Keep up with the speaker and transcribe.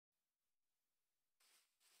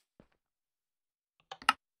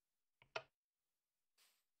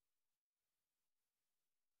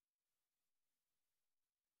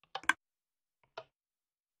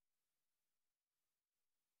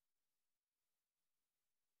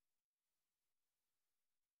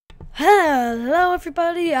Hello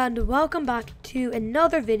everybody and welcome back to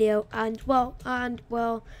another video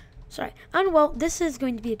this is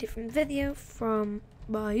going to be a different video from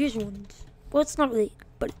my usual ones. Well, it's not really,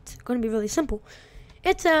 but it's going to be really simple.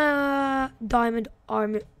 It's a diamond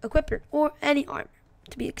armor equipper, or any armor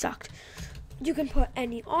to be exact. You can put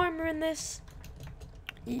any armor in this.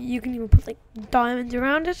 You can even put like diamonds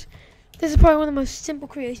around it. This is probably one of the most simple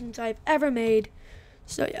creations I've ever made.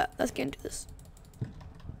 So yeah, let's get into this.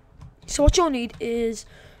 So what you'll need is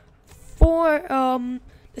 4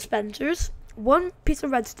 dispensers, 1 piece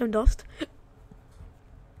of redstone dust,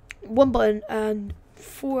 1 button, and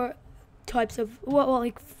 4 types of,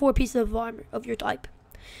 like 4 pieces of armor of your type.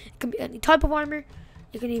 It can be any type of armor.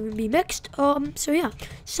 It can even be mixed. So yeah.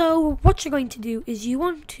 So what you're going to do is you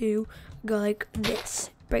want to go like this.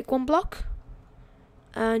 Break 1 block,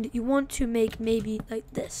 and you want to make maybe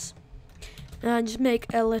like this, and just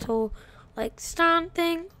make a little like stand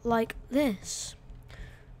thing like this.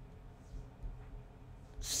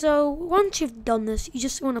 So once you've done this, you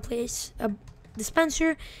just want to place a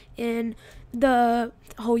dispenser in the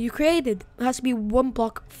hole you created. It has to be 1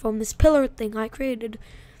 block from this pillar thing I created.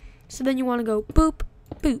 So then you want to go boop,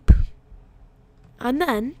 boop. And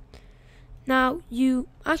then, now you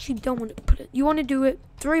actually don't want to put it, you want to do it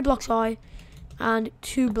 3 blocks high and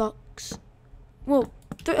 2 blocks, well,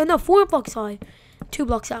 4 blocks high, 2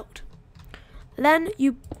 blocks out. Then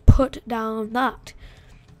you put down that.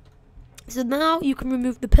 So now you can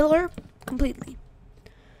remove the pillar completely.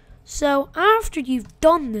 So after you've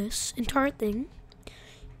done this entire thing,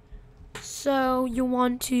 so you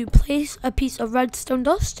want to place a piece of redstone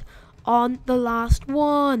dust on the last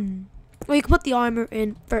one. Or you can put the armor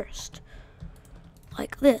in first,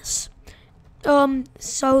 like this.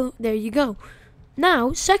 So there you go.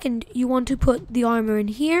 Now, second, you want to put the armor in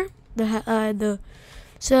here.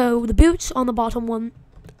 So the boots on the bottom one,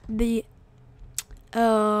 the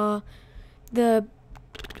what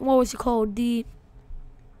was it called? The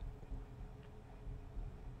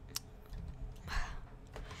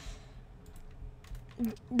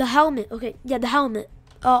helmet. Okay, yeah, the helmet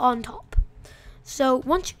on top. So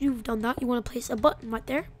once you've done that, you want to place a button right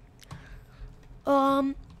there.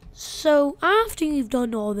 So after you've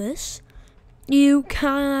done all this, you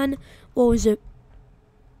can, what was it?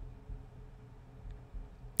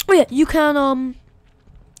 Oh yeah, you can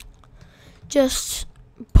just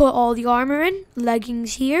put all the armor in,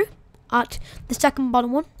 leggings here at the second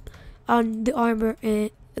bottom one, and the armor in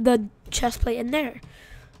the chest plate in there.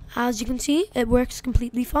 As you can see, it works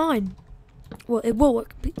completely fine. Well, it will work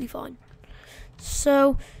completely fine.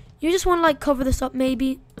 So you just want to like cover this up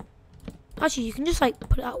maybe. Actually, you can just like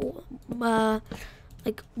put it out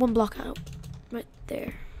like 1 block out right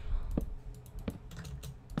there.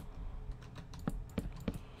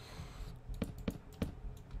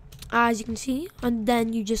 As you can see, and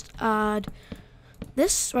then you just add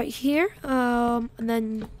this right here, and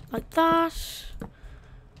then like that.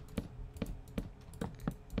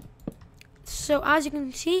 So as you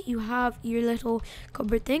can see, you have your little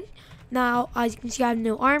cupboard thing. Now, as you can see, I have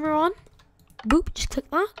no armor on. Boop, just click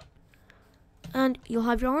that, and you'll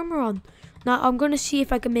have your armor on. Now, I'm going to see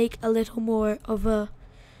if I can make a little more of a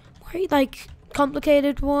more like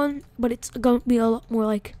complicated one, but it's going to be a lot more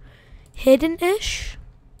like hidden-ish.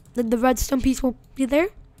 The redstone piece won't be there.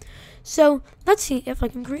 So let's see if I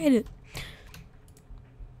can create it.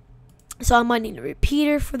 So I might need a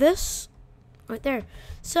repeater for this right there.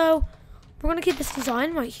 So we're gonna keep this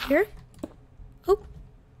design right here. Oh.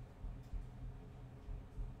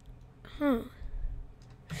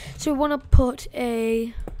 So we want to put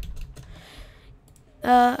a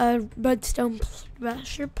redstone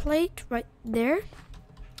pressure plate right there.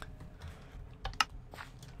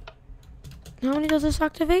 How many does this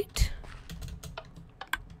activate?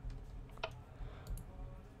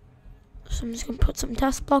 So I'm just going to put some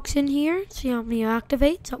test blocks in here, see how many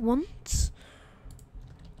activates at once.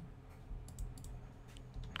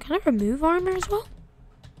 Can I remove armor as well?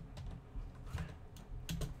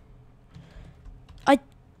 I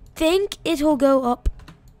think it'll go up.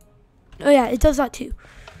 Oh yeah, it does that too.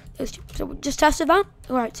 Those two. So we just tested that.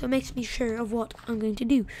 Alright, so it makes me sure of what I'm going to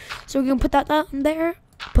do. So we're going to put that down there,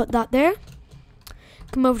 put that there.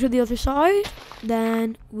 Come over to the other side,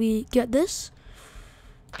 then we get this.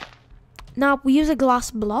 Now we use a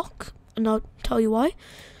glass block, and I'll tell you why.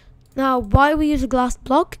 Now why we use a glass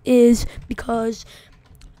block is because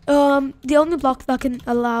the only block that can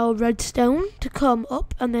allow redstone to come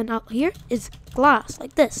up and then out here is glass,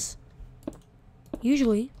 like this.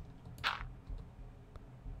 Usually.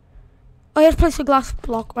 Oh, you have to place a glass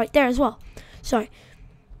block right there as well. Sorry.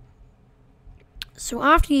 So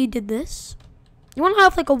after you did this, you want to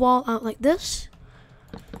have like a wall out like this.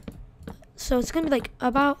 So it's gonna be like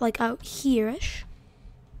about like out here-ish.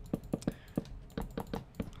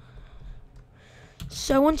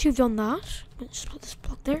 So once you've done that, let's just put this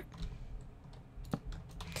block there.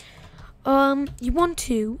 You want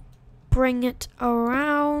to bring it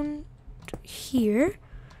around here,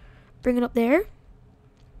 bring it up there.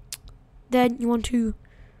 Then you want to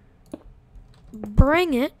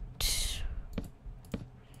bring it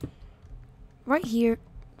right here,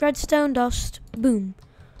 redstone dust, boom.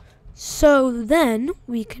 So then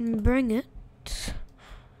we can bring it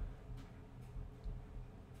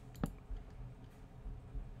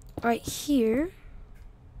right here.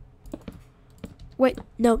 Wait,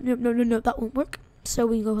 no, that won't work. So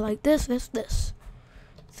we go like this. It's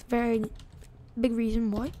a very big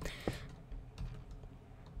reason why.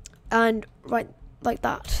 And right like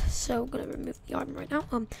that. So I'm gonna remove the iron right now.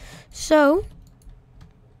 So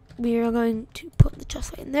we are going to put the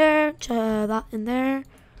chest in there, that in there,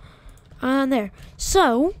 and there.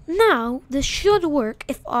 So now this should work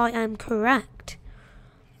if I am correct.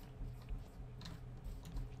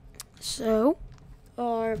 So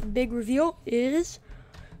our big reveal is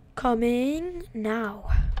coming now.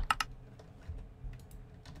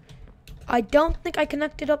 I don't think I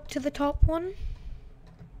connected up to the top one.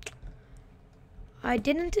 I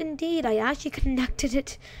didn't indeed. I actually connected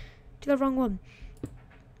it to the wrong one.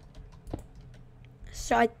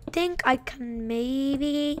 So I think I can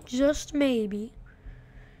maybe, just maybe,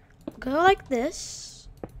 go like this,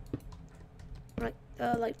 right,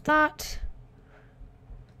 like that,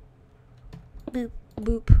 boop,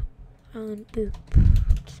 boop, and boop.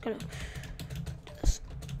 Just gonna do this.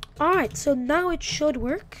 Alright, so now it should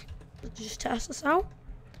work. Let's just test this out.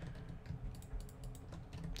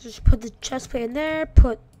 Just put the chest plate in there,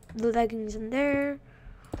 put the leggings in there,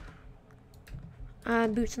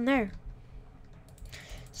 and boots in there.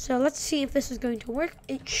 So let's see if this is going to work.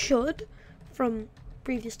 It should, from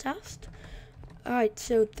previous test. Alright,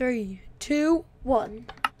 so 3, 2, 1.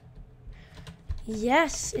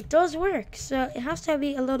 Yes, it does work. So it has to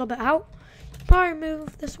be a little bit out. Probably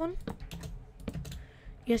remove this one.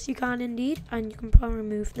 Yes, you can indeed. And you can probably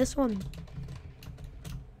remove this one.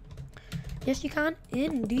 Yes, you can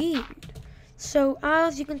indeed. So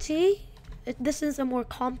as you can see, this is a more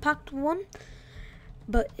compact one,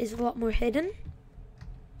 but is a lot more hidden.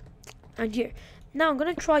 And here, now I'm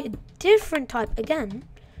gonna try a different type again.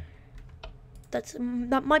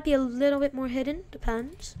 That might be a little bit more hidden,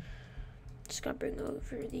 depends. Just gonna bring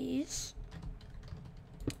over these.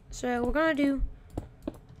 So we're gonna do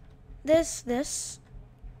this,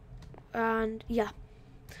 and yeah.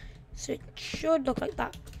 So it should look like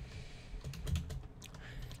that.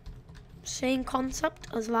 Same concept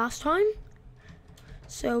as last time.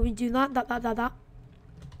 So we do that.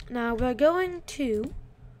 Now we're going to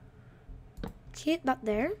keep that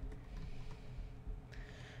there.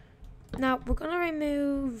 Now we're gonna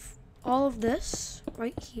remove all of this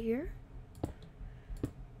right here.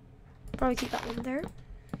 Probably keep that one there.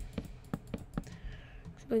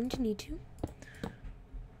 We're going to need to.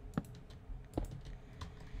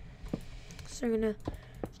 So we're gonna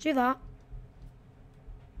do that.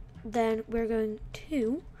 Then we're going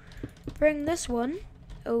to bring this one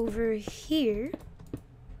over here.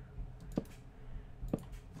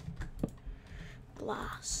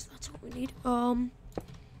 Glass, that's what we need.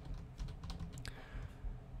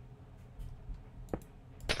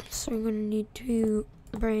 So we're gonna need to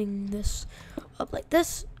bring this up like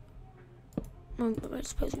this. I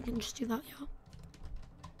suppose we can just do that, yeah.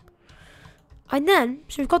 And then,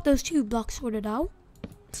 so we've got those two blocks sorted out.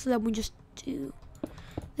 So then we just do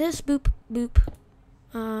this, boop, boop,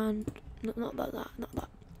 and not that.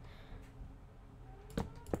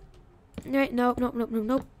 Right, nope.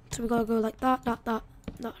 So we gotta go like that.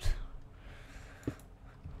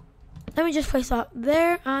 Let me just place that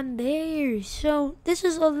there and there. So this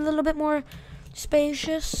is a little bit more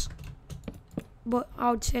spacious, but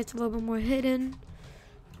I would say it's a little bit more hidden,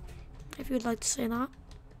 if you would like to say that.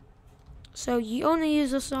 So you only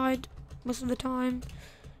use this side most of the time.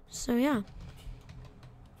 So yeah.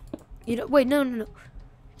 You don't, wait, no.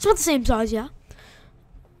 It's not the same size, yeah.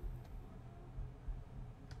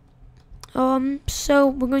 So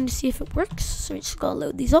we're going to see if it works. So we just gotta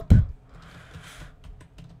load these up.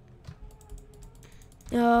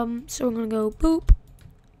 So we're gonna go boop,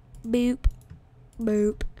 boop,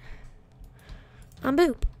 boop, and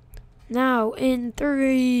boop. Now in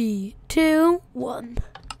 3, 2, 1.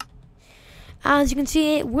 As you can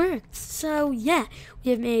see, it works. So yeah,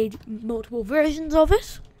 we have made multiple versions of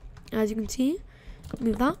it. As you can see,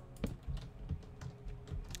 move that.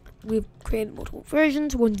 we've created multiple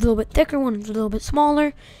versions. One's a little bit thicker, one's a little bit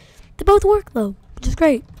smaller. They both work though, which is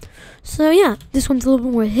great. So yeah, this one's a little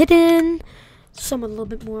bit more hidden, some a little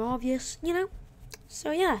bit more obvious, you know?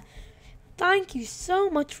 So yeah, thank you so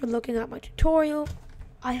much for looking at my tutorial.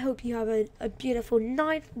 I hope you have a beautiful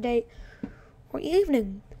night, day, or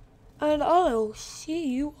evening. And I'll see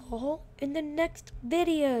you all in the next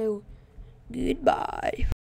video. Goodbye.